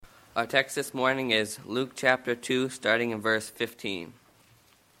Our text this morning is Luke chapter 2, starting in verse 15.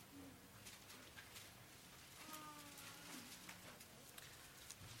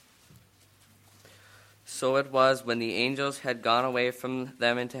 So it was, when the angels had gone away from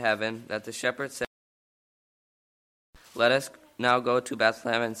them into heaven, that the shepherds said, "Let us now go to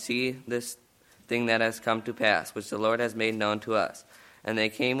Bethlehem and see this thing that has come to pass, which the Lord has made known to us." And they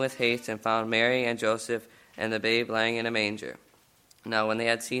came with haste and found Mary and Joseph and the babe lying in a manger. Now when they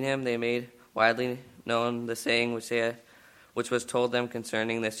had seen him, they made widely known the saying which was told them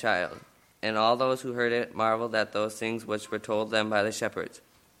concerning this child. And all those who heard it marveled at those things which were told them by the shepherds.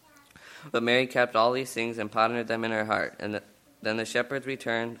 But Mary kept all these things and pondered them in her heart. And then the shepherds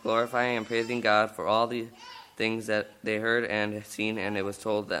returned, glorifying and praising God for all the things that they heard and seen, and it was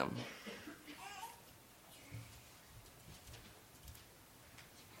told them.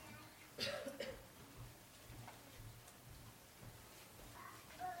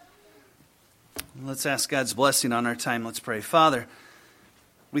 Let's ask God's blessing on our time. Let's pray. Father,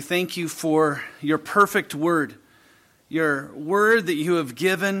 we thank you for your perfect word, your word that you have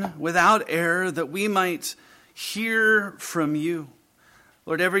given without error, that we might hear from you.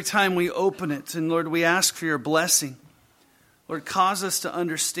 Lord, every time we open it, and Lord, we ask for your blessing. Lord, cause us to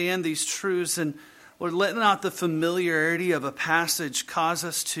understand these truths, and Lord, let not the familiarity of a passage cause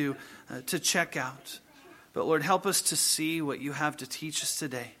us to check out. But Lord, help us to see what you have to teach us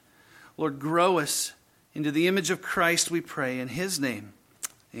today. Lord, grow us into the image of Christ, we pray. In his name,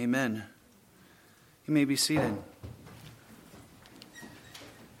 amen. You may be seated.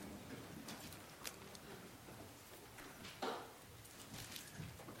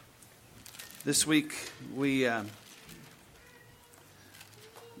 This week, we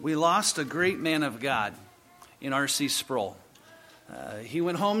lost a great man of God in R.C. Sproul. He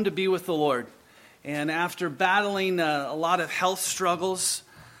went home to be with the Lord. And after battling a lot of health struggles,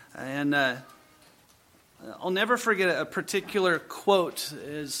 and I'll never forget a particular quote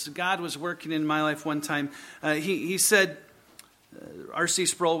as God was working in my life one time. He said, R.C.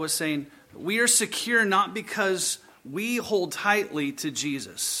 Sproul was saying, "We are secure not because we hold tightly to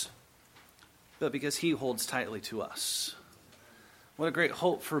Jesus, but because he holds tightly to us." What a great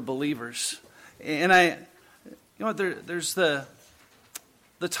hope for believers. And there's the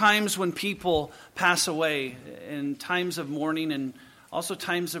times when people pass away, and times of mourning, and also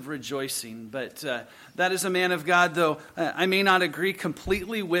times of rejoicing. But that is a man of God, though I may not agree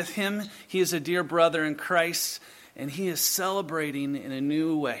completely with him. He is a dear brother in Christ, and he is celebrating in a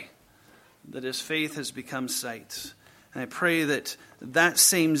new way that his faith has become sight. And I pray that that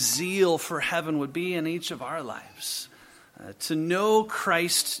same zeal for heaven would be in each of our lives, to know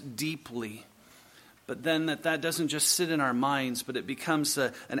Christ deeply, but then that doesn't just sit in our minds, but it becomes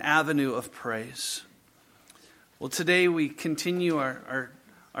an avenue of praise. Well, today we continue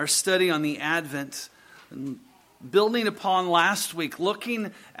our study on the Advent, and building upon last week,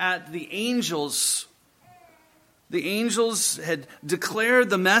 looking at the angels. The angels had declared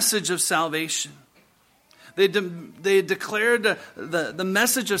the message of salvation. They had declared the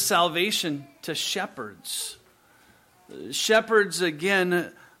message of salvation to shepherds. Shepherds,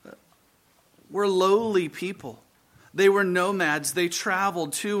 again, were lowly people. They were nomads. They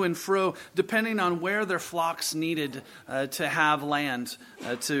traveled to and fro, depending on where their flocks needed to have land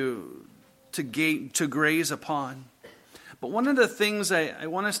to graze upon. But one of the things I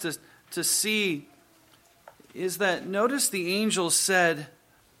want us to see is that, notice the angels said,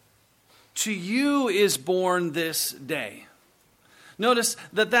 "To you is born this day." Notice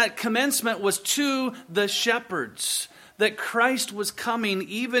that commencement was to the shepherds, that Christ was coming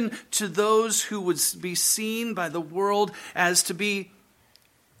even to those who would be seen by the world as to be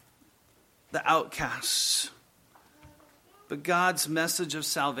the outcasts. But God's message of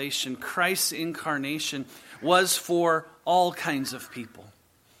salvation, Christ's incarnation, was for all kinds of people.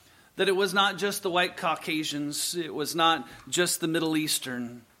 That it was not just the white Caucasians, it was not just the Middle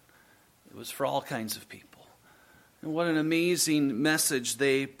Eastern, it was for all kinds of people. And what an amazing message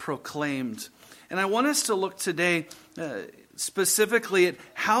they proclaimed. And I want us to look today specifically at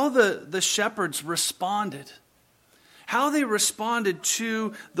how the shepherds responded. How they responded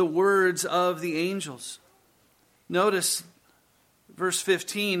to the words of the angels. Notice verse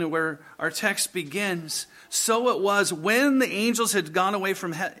 15 where our text begins. "So it was when the angels had gone away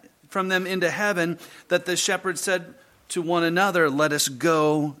from them into heaven that the shepherds said to one another, 'Let us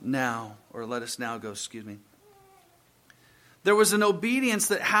go now,'" or "Let us now go," There was an obedience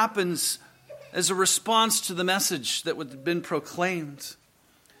that happens as a response to the message that had been proclaimed.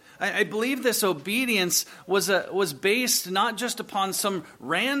 I believe this obedience was based not just upon some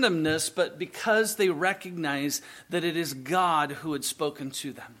randomness, but because they recognized that it is God who had spoken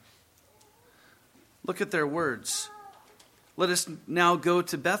to them. Look at their words. Let us now go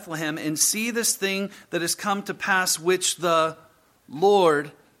to Bethlehem and see this thing that has come to pass, which the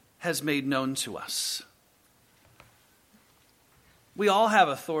Lord has made known to us. We all have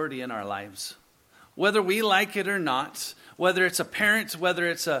authority in our lives, whether we like it or not, whether it's a parent, whether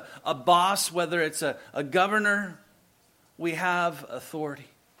it's a boss, whether it's a governor, we have authority.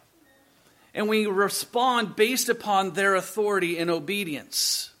 And we respond based upon their authority in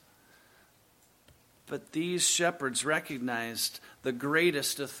obedience. But these shepherds recognized the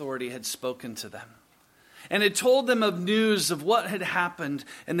greatest authority had spoken to them. And had told them of news of what had happened,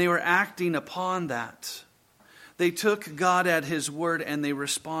 and they were acting upon that. They took God at His word and they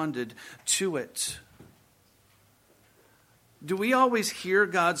responded to it. Do we always hear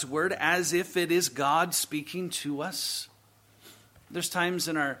God's word as if it is God speaking to us? There's times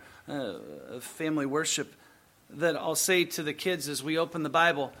in our family worship that I'll say to the kids as we open the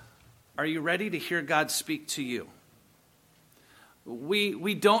Bible, are you ready to hear God speak to you?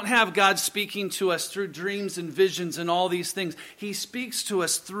 We don't have God speaking to us through dreams and visions and all these things. He speaks to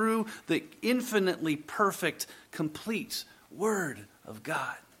us through the infinitely perfect, complete Word of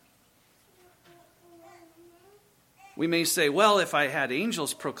God. We may say, well, if I had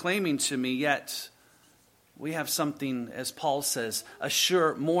angels proclaiming to me, yet we have something, as Paul says, a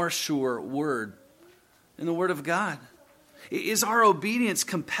sure, more sure word in the Word of God. Is our obedience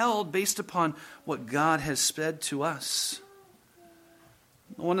compelled based upon what God has said to us?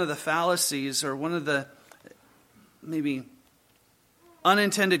 One of the fallacies, or one of the maybe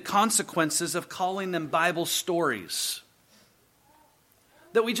unintended consequences of calling them Bible stories,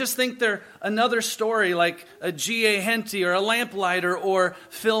 that we just think they're another story like a G.A. Henty or a Lamplighter or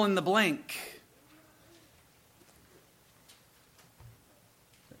fill in the blank.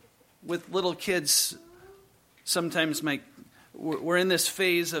 With little kids, sometimes we're in this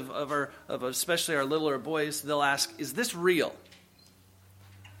phase of especially our littler boys. They'll ask, "Is this real?"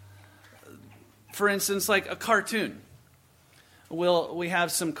 For instance, like a cartoon. We have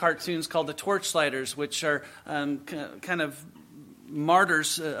some cartoons called the Torchlighters, which are kind of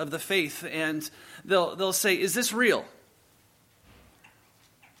martyrs of the faith, and they'll say, "Is this real?"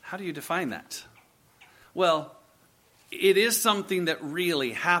 How do you define that? Well, it is something that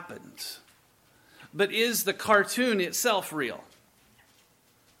really happened. But is the cartoon itself real?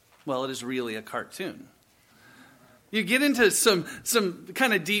 Well, it is really a cartoon. You get into some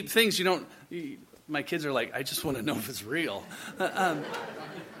kind of deep things. My kids are like, I just want to know if it's real. But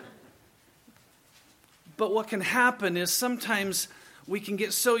what can happen is sometimes we can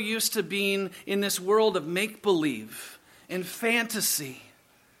get so used to being in this world of make-believe and fantasy.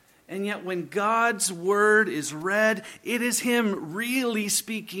 And yet when God's word is read, it is Him really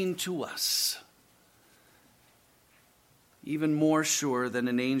speaking to us. Even more sure than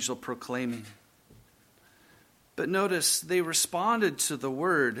an angel proclaiming. But notice, they responded to the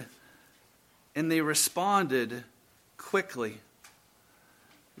word, and they responded quickly.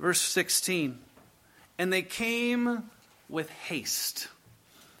 Verse 16, and they came with haste.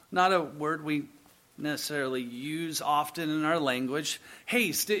 Not a word we necessarily use often in our language.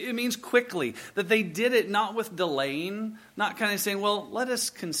 Haste, it means quickly. That they did it not with delaying, not kind of saying, well, let us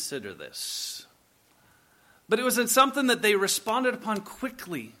consider this. But it was in something that they responded upon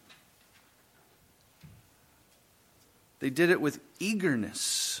quickly. They did it with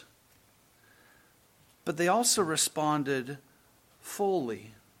eagerness. But they also responded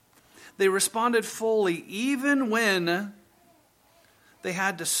fully. They responded fully even when they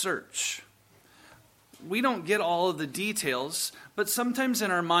had to search. We don't get all of the details, but sometimes in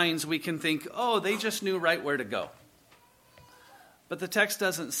our minds we can think, oh, they just knew right where to go. But the text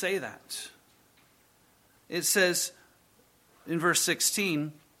doesn't say that. It says in verse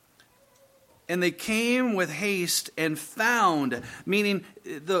 16, and they came with haste and found, meaning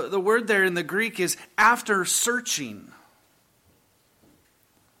the word there in the Greek is after searching.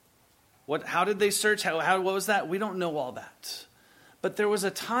 How did they search? What was that? We don't know all that. But there was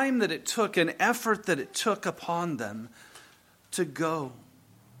a time that it took, an effort that it took upon them to go.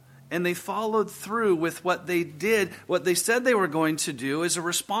 And they followed through with what they did, what they said they were going to do as a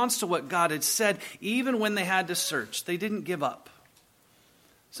response to what God had said, even when they had to search. They didn't give up.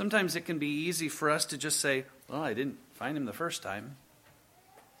 Sometimes it can be easy for us to just say, well, I didn't find him the first time.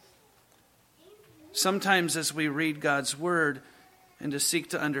 Sometimes as we read God's word and to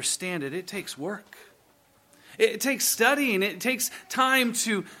seek to understand it, it takes work. It takes studying. It takes time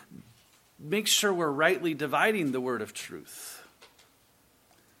to make sure we're rightly dividing the word of truth.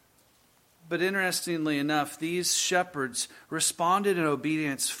 But interestingly enough, these shepherds responded in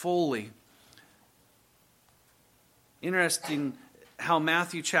obedience fully. Interesting how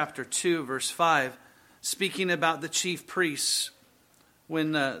Matthew chapter 2, verse 5 speaking about the chief priests,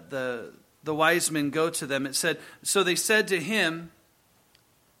 when the wise men go to them, it said, so they said to him,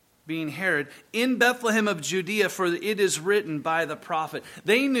 being Herod, in Bethlehem of Judea, for it is written by the prophet.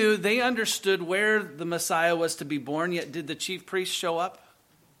 They knew, they understood where the Messiah was to be born, yet did the chief priests show up?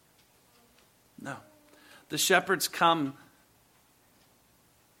 No. The shepherds come,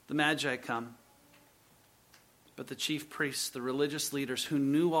 the Magi come, but the chief priests, the religious leaders who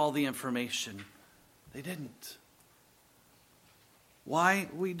knew all the information, they didn't. Why?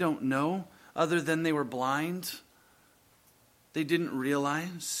 We don't know, other than they were blind. They didn't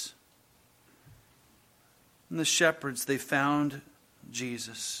realize. And the shepherds, they found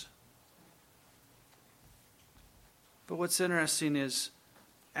Jesus. But what's interesting is,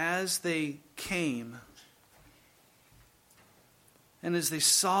 as they came, and as they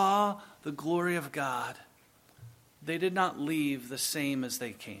saw the glory of God, they did not leave the same as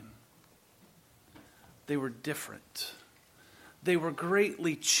they came. They were different. They were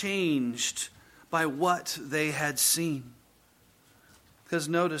greatly changed by what they had seen. Because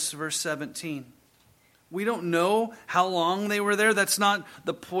notice verse 17. We don't know how long they were there. That's not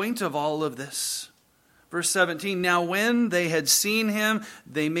the point of all of this. Verse 17, now when they had seen him,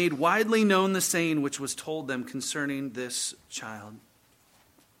 they made widely known the saying which was told them concerning this child.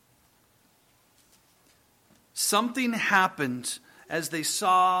 Something happened as they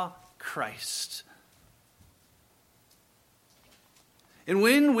saw Christ. And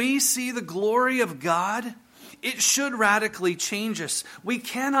when we see the glory of God, it should radically change us. We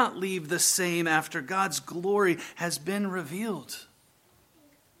cannot leave the same after God's glory has been revealed.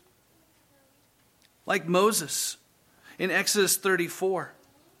 Like Moses in Exodus 34.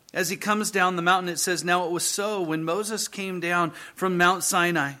 As he comes down the mountain, it says, now it was so when Moses came down from Mount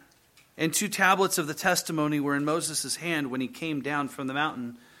Sinai, and 2 tablets of the testimony were in Moses' hand when he came down from the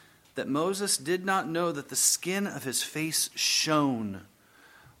mountain, that Moses did not know that the skin of his face shone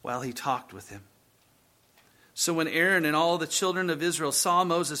while he talked with him. So when Aaron and all the children of Israel saw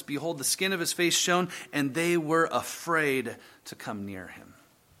Moses, behold, the skin of his face shone, and they were afraid to come near him.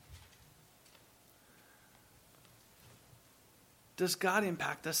 Does God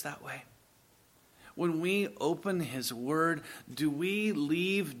impact us that way? When we open his word, do we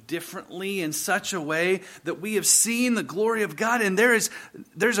leave differently in such a way that we have seen the glory of God, and there's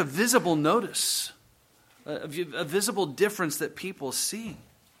a visible notice, a visible difference that people see?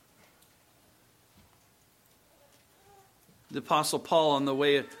 The Apostle Paul on the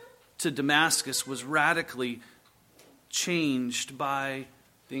way to Damascus was radically changed by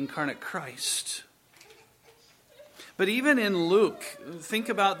the incarnate Christ. But even in Luke, think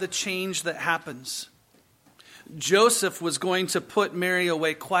about the change that happens. Joseph was going to put Mary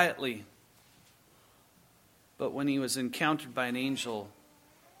away quietly. But when he was encountered by an angel,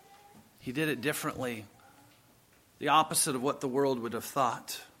 he did it differently. The opposite of what the world would have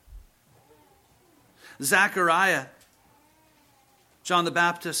thought. Zechariah, John the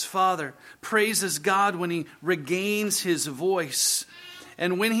Baptist's father, praises God when he regains his voice.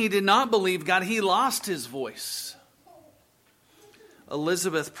 And when he did not believe God, he lost his voice.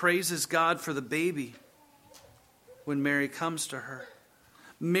 Elizabeth praises God for the baby when Mary comes to her.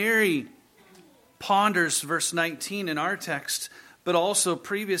 Mary ponders verse 19 in our text, but also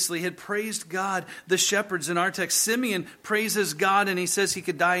previously had praised God. The shepherds in our text, Simeon praises God and he says he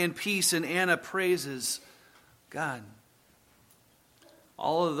could die in peace, and Anna praises God.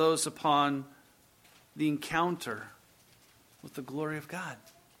 All of those upon the encounter with the glory of God.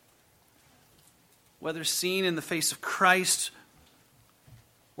 Whether seen in the face of Christ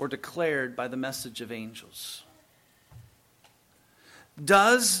or declared by the message of angels.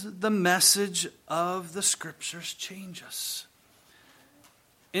 Does the message of the Scriptures change us?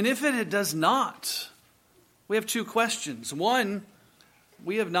 And if it does not, we have 2 questions. One,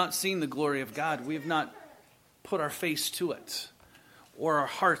 we have not seen the glory of God. We have not put our face to it, or our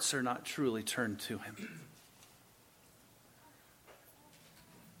hearts are not truly turned to him.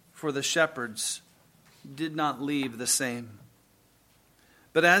 For the shepherds did not leave the same.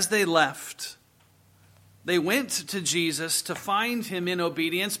 But as they left, they went to Jesus to find him in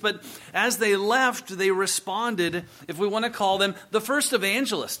obedience. But as they left, they responded, if we want to call them, the first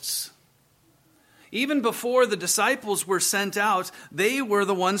evangelists. Even before the disciples were sent out, they were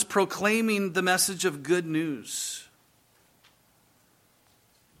the ones proclaiming the message of good news.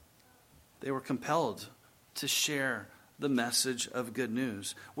 They were compelled to share the message of good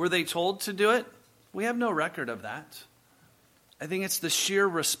news. Were they told to do it? We have no record of that. I think it's the sheer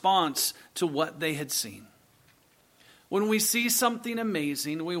response to what they had seen. When we see something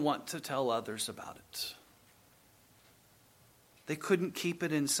amazing, we want to tell others about it. They couldn't keep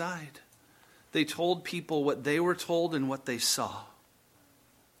it inside. They told people what they were told and what they saw.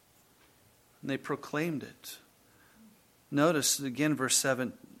 And they proclaimed it. Notice again verse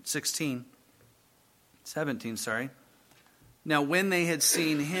 17. Now when they had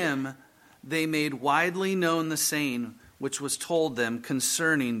seen him, they made widely known the saying which was told them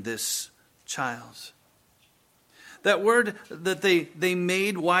concerning this child. That word that they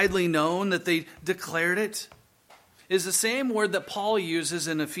made widely known, that they declared it, is the same word that Paul uses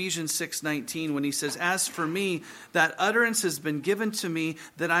in Ephesians 6:19 when he says, "As for me, that utterance has been given to me,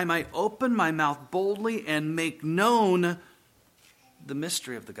 that I might open my mouth boldly and make known the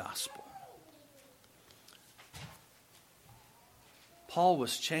mystery of the gospel." Paul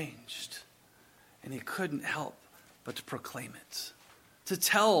was changed, and he couldn't help but to proclaim it, to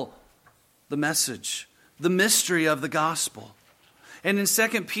tell the message, the mystery of the gospel. And in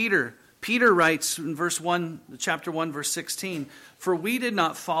 2 Peter, Peter writes in chapter 1, verse 16, "For we did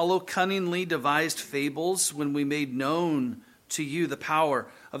not follow cunningly devised fables when we made known to you the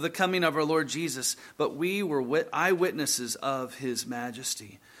power of the coming of our Lord Jesus, but we were eyewitnesses of his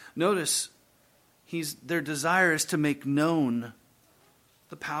majesty." Notice, their desire is to make known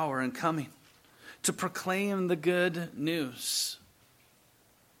the power and coming, to proclaim the good news.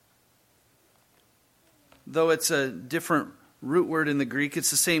 Though it's a different root word in the Greek,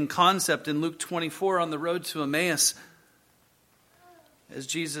 it's the same concept in Luke 24 on the road to Emmaus. As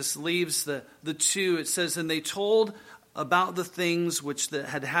Jesus leaves the two, it says, "And they told about the things that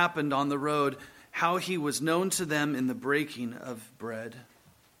had happened on the road, how he was known to them in the breaking of bread."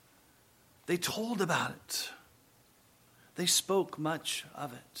 They told about it. They spoke much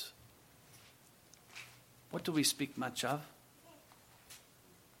of it. What do we speak much of?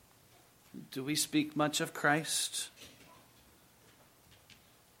 Do we speak much of Christ?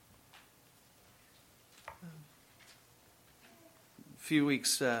 A few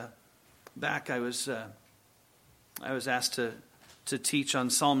weeks back, I was asked to teach on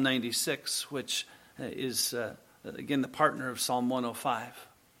Psalm 96, which is, again, the partner of Psalm 105.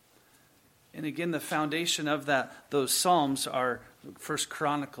 And again, the foundation of those Psalms are 1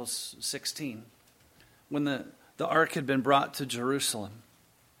 Chronicles 16, when the ark had been brought to Jerusalem.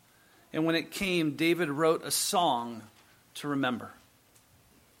 And when it came, David wrote a song to remember.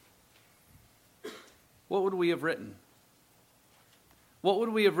 What would we have written? What would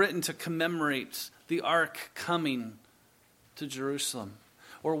we have written to commemorate the ark coming to Jerusalem?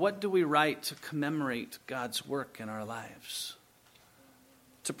 Or what do we write to commemorate God's work in our lives?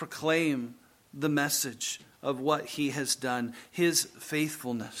 To proclaim the message of what he has done, his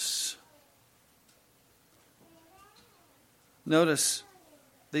faithfulness. Notice,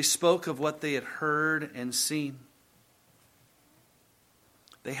 they spoke of what they had heard and seen.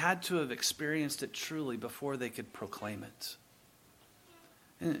 They had to have experienced it truly before they could proclaim it.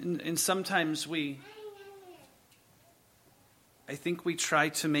 And sometimes I think we try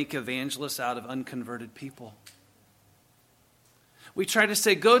to make evangelists out of unconverted people. We try to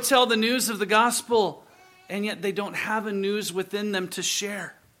say, go tell the news of the gospel, and yet they don't have a news within them to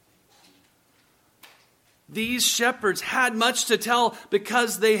share. These shepherds had much to tell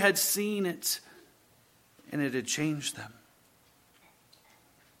because they had seen it, and it had changed them.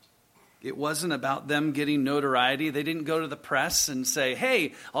 It wasn't about them getting notoriety. They didn't go to the press and say,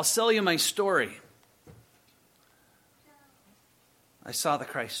 "Hey, I'll sell you my story. I saw the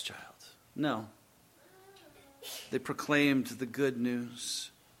Christ child." No. They proclaimed the good news.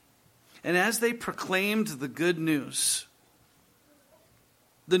 And as they proclaimed the good news,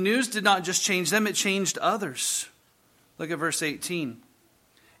 the news did not just change them, it changed others. Look at verse 18.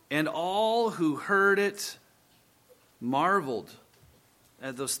 "And all who heard it marveled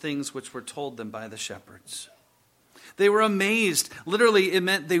at those things which were told them by the shepherds." They were amazed. Literally, it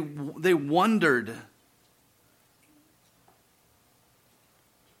meant they wondered.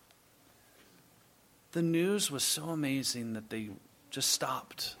 The news was so amazing that they just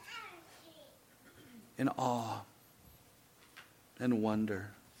stopped in awe and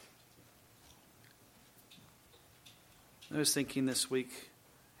wonder. I was thinking this week,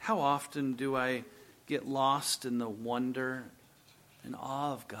 how often do I get lost in the wonder and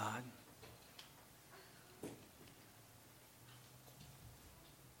awe of God?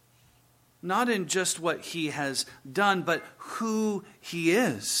 Not in just what he has done, but who he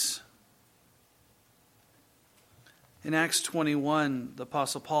is. In Acts 21, the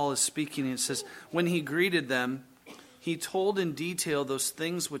Apostle Paul is speaking, and it says, "When he greeted them, he told in detail those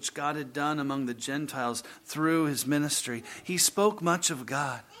things which God had done among the Gentiles through his ministry." He spoke much of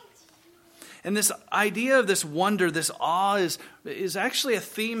God. And this idea of this wonder, this awe, is actually a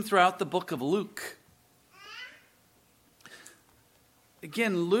theme throughout the book of Luke.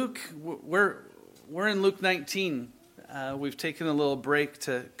 again, Luke, we're in Luke 19. We've taken a little break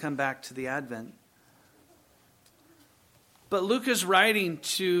to come back to the Advent. But Luke is writing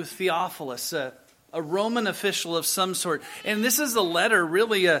to Theophilus, a Roman official of some sort. And this is a letter,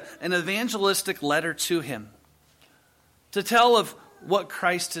 really an evangelistic letter to him, to tell of what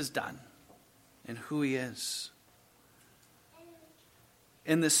Christ has done and who he is.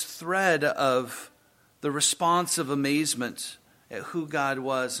 And this thread of the response of amazement at who God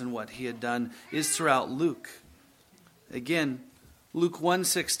was and what he had done is throughout Luke. Again, Luke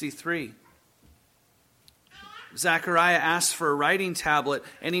 1:63. Zechariah asked for a writing tablet,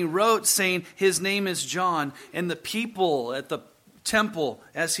 and he wrote saying his name is John. And the people at the temple,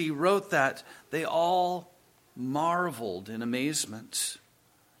 as he wrote that, they all marveled in amazement.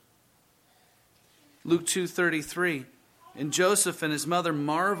 Luke 2:33. And Joseph and his mother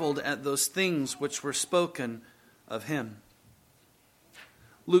marveled at those things which were spoken of him.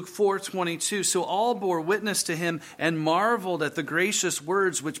 Luke 4:22. So all bore witness to him and marveled at the gracious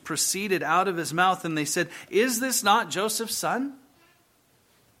words which proceeded out of his mouth. And they said, "Is this not Joseph's son?"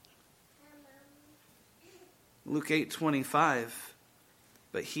 Luke 8:25.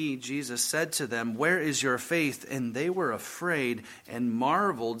 But he, Jesus, said to them, "Where is your faith?" And they were afraid and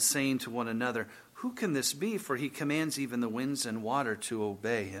marveled, saying to one another, "Who can this be? For he commands even the winds and water to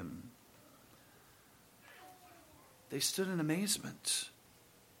obey him." They stood in amazement.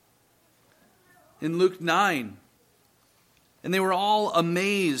 In Luke 9, and they were all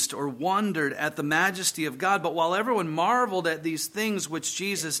amazed or wondered at the majesty of God. But while everyone marveled at these things which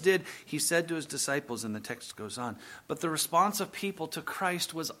Jesus did, he said to his disciples, and the text goes on, but the response of people to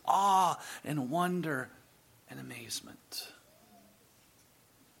Christ was awe and wonder and amazement.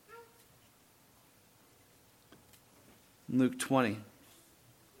 In Luke 20,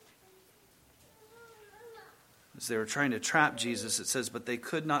 as they were trying to trap Jesus, it says, but they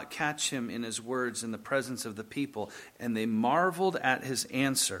could not catch him in his words in the presence of the people, and they marveled at his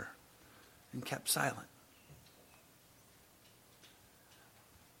answer and kept silent.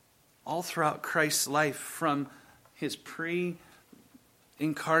 All throughout Christ's life, from his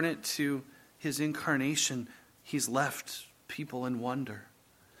pre-incarnate to his incarnation, he's left people in wonder.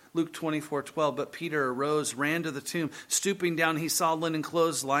 Luke 24:12, but Peter arose, ran to the tomb. Stooping down, he saw linen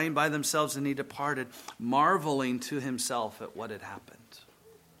clothes lying by themselves, and he departed, marveling to himself at what had happened.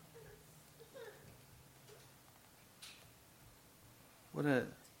 What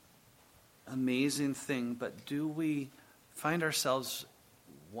an amazing thing, but do we find ourselves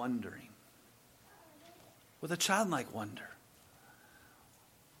wondering? With a childlike wonder?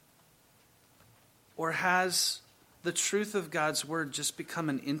 Or has the truth of God's word just become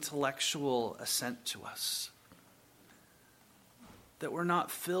an intellectual assent to us? That we're not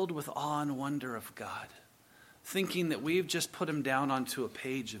filled with awe and wonder of God, thinking that we've just put him down onto a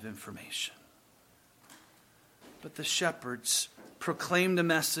page of information. But the shepherds proclaimed a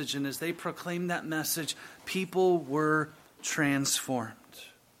message, and as they proclaimed that message, people were transformed.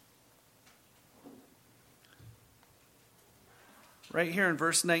 Right here in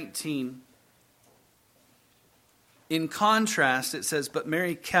verse 19, in contrast, it says, but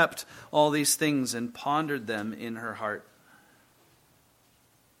Mary kept all these things and pondered them in her heart.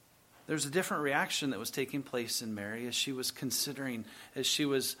 There's a different reaction that was taking place in Mary as she was considering, as she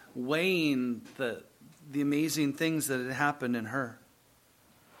was weighing the amazing things that had happened in her.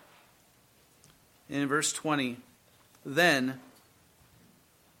 In verse 20, then,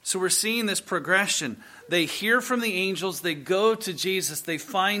 so we're seeing this progression. They hear from the angels, they go to Jesus, they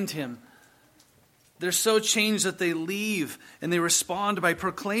find him. They're so changed that they leave and they respond by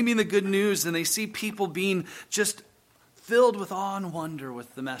proclaiming the good news, and they see people being just filled with awe and wonder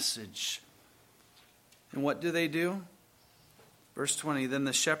with the message. And what do? Verse 20, then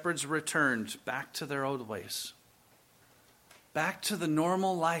the shepherds returned back to their old ways, back to the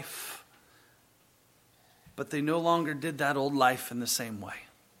normal life. But they no longer did that old life in the same way.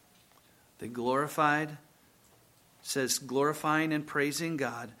 They glorified, says glorifying and praising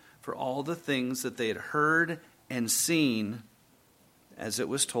God for all the things that they had heard and seen as it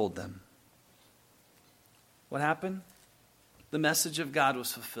was told them. What happened? The message of God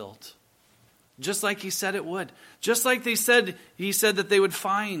was fulfilled. Just like he said it would. Just like he said that they would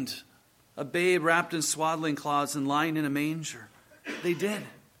find a babe wrapped in swaddling cloths and lying in a manger. They did.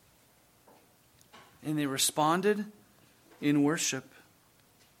 And they responded in worship.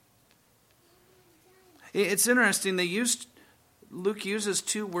 It's interesting, Luke uses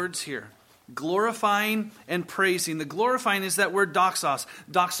two words here, glorifying and praising. The glorifying is that word doxos,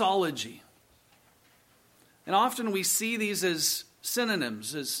 doxology. And often we see these as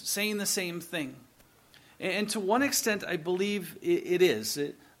synonyms, as saying the same thing. And to one extent, I believe it is.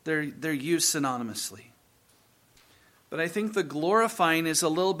 They're used synonymously. But I think the glorifying is a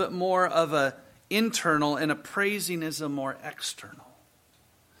little bit more of a internal, and a praising is a more external.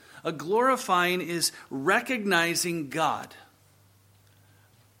 A glorifying is recognizing God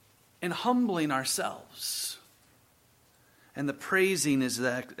and humbling ourselves. And the praising is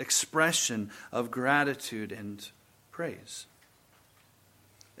the expression of gratitude and praise.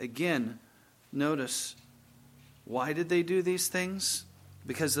 Again, notice, why did they do these things?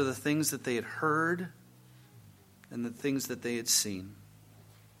 Because of the things that they had heard and the things that they had seen.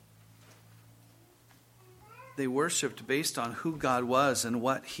 They worshiped based on who God was and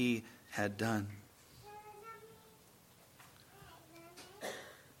what He had done.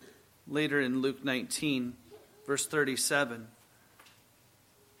 Later in Luke 19, verse 37,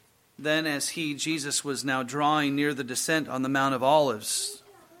 then as He, Jesus, was now drawing near the descent on the Mount of Olives,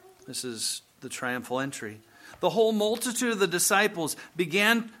 this is the triumphal entry, the whole multitude of the disciples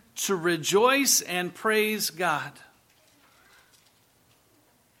began to rejoice and praise God.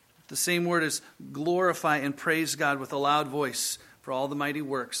 The same word is glorify and praise God with a loud voice for all the mighty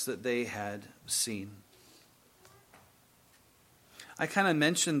works that they had seen. I kind of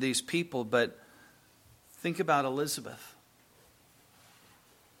mentioned these people, but think about Elizabeth.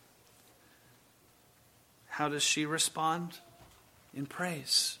 How does she respond? In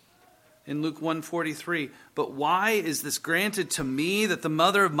praise. In Luke 1:43, but why is this granted to me, that the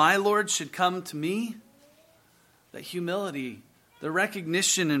mother of my Lord should come to me? That humility, the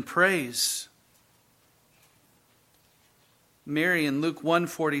recognition and praise. Mary in Luke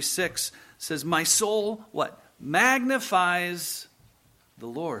 1:46 says, my soul, what? Magnifies the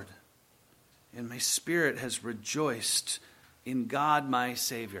Lord, and my spirit has rejoiced in God my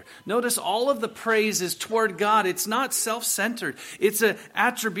Savior. Notice all of the praise is toward God. It's not self-centered. It's an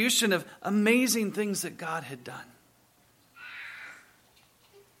attribution of amazing things that God had done.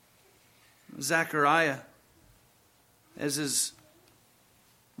 Zechariah, as his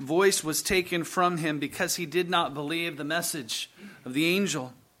voice was taken from him because he did not believe the message of the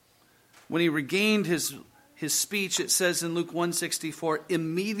angel, when he regained his speech, it says in Luke 1:64,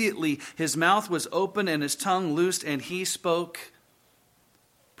 immediately his mouth was open and his tongue loosed, and he spoke,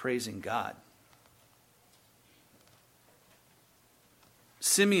 praising God.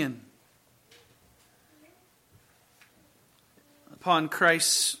 Simeon, upon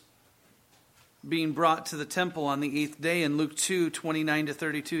Christ's being brought to the temple on the 8th day in Luke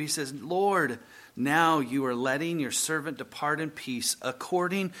 2:29-32, he says, Lord, now you are letting your servant depart in peace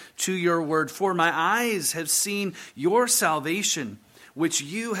according to your word. For my eyes have seen your salvation, which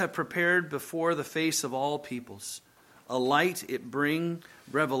you have prepared before the face of all peoples. A light to bring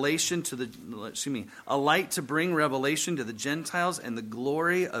revelation to the Gentiles and the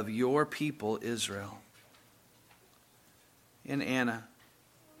glory of your people Israel. And Anna,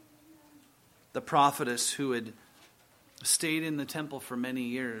 the prophetess who had stayed in the temple for many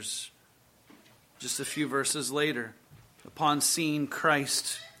years, just a few verses later, upon seeing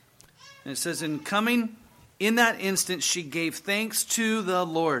Christ, and it says, in coming, in that instant she gave thanks to the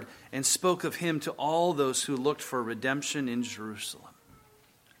Lord and spoke of him to all those who looked for redemption in Jerusalem.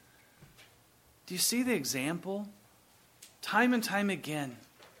 Do you see the example? Time and time again,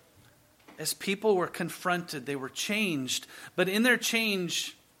 as people were confronted, they were changed, but in their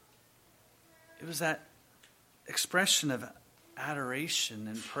change, it was that expression of adoration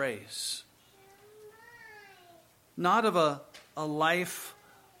and praise. Not of a life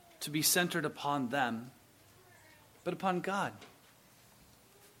to be centered upon them, but upon God.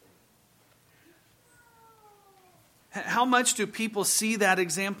 How much do people see that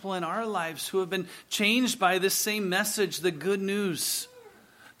example in our lives who have been changed by this same message, the good news?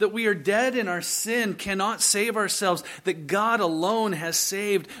 That we are dead in our sin, cannot save ourselves, that God alone has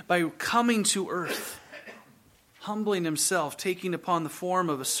saved by coming to earth, humbling himself, taking upon the form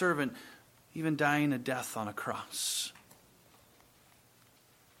of a servant, even dying a death on a cross.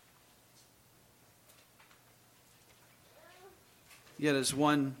 Yet as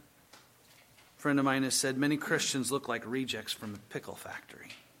one friend of mine has said, many Christians look like rejects from a pickle factory.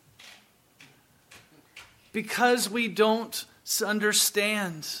 Because we don't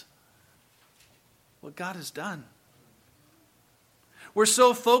understand what God has done. We're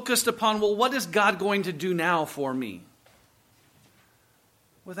so focused upon, well, what is God going to do now for me?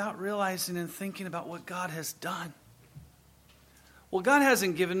 Without realizing and thinking about what God has done. Well, God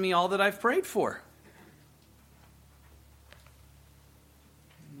hasn't given me all that I've prayed for.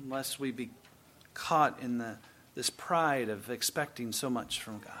 Unless we be caught in this pride of expecting so much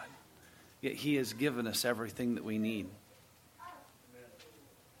from God. Yet he has given us everything that we need.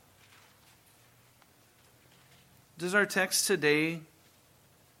 Does our text today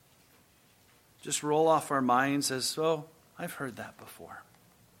just roll off our minds as, oh, I've heard that before?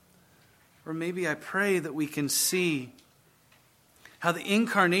 Or maybe I pray that we can see how the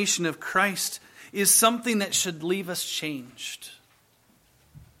incarnation of Christ is something that should leave us changed.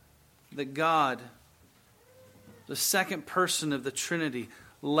 That God, the second person of the Trinity,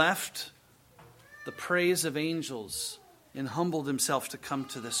 left the praise of angels and humbled himself to come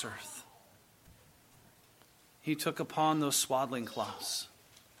to this earth. He took upon those swaddling cloths.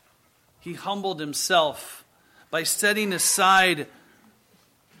 He humbled himself by setting aside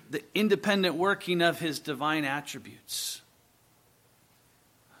the independent working of his divine attributes,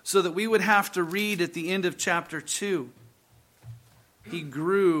 so that we would have to read at the end of chapter 2, he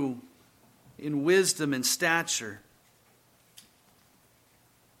grew in wisdom and stature.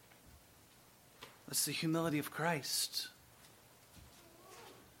 That's the humility of Christ.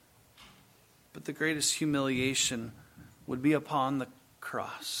 But the greatest humiliation would be upon the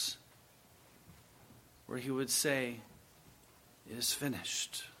cross, where he would say, "It is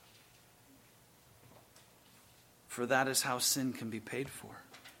finished." For that is how sin can be paid for.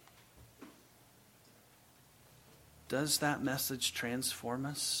 Does that message transform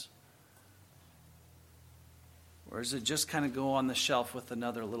us? Or does it just kind of go on the shelf with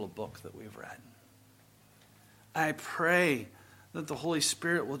another little book that we've read? I pray that the Holy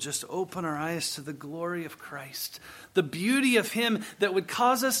Spirit will just open our eyes to the glory of Christ, the beauty of Him that would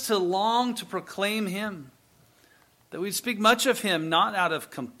cause us to long to proclaim Him, that we'd speak much of Him, not out of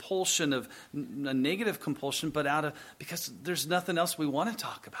compulsion, of a negative compulsion, but out of, because there's nothing else we want to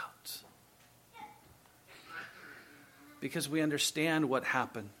talk about. Because we understand what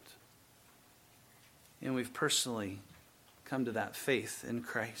happened. And we've personally come to that faith in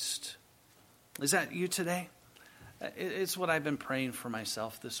Christ. Is that you today? It's what I've been praying for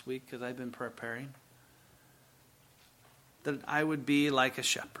myself this week as I've been preparing. That I would be like a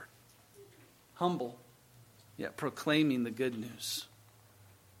shepherd. Humble, yet proclaiming the good news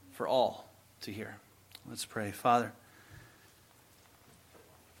for all to hear. Let's pray. Father,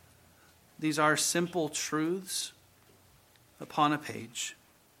 these are simple truths upon a page,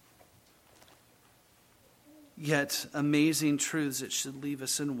 yet amazing truths that should leave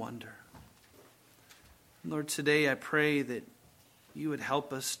us in wonder. Lord, today I pray that you would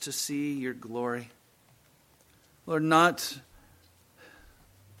help us to see your glory. Lord, not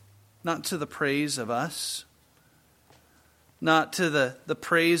to the praise of us, not to the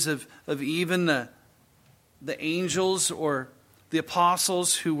praise of even the angels or the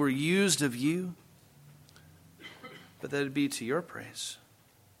apostles who were used of you, but that it be to your praise.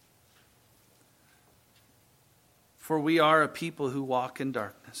 For we are a people who walk in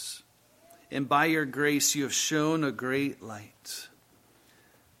darkness, and by your grace you have shown a great light.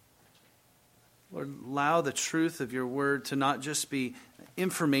 Lord, allow the truth of your word to not just be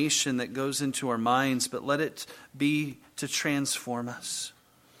information that goes into our minds, but let it be to transform us,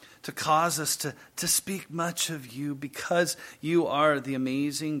 to cause us to speak much of you, because you are the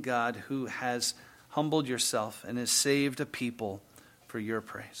amazing God who has humbled yourself and has saved a people for your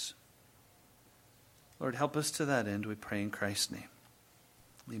praise. Lord, help us to that end, we pray in Christ's name.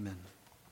 Amen.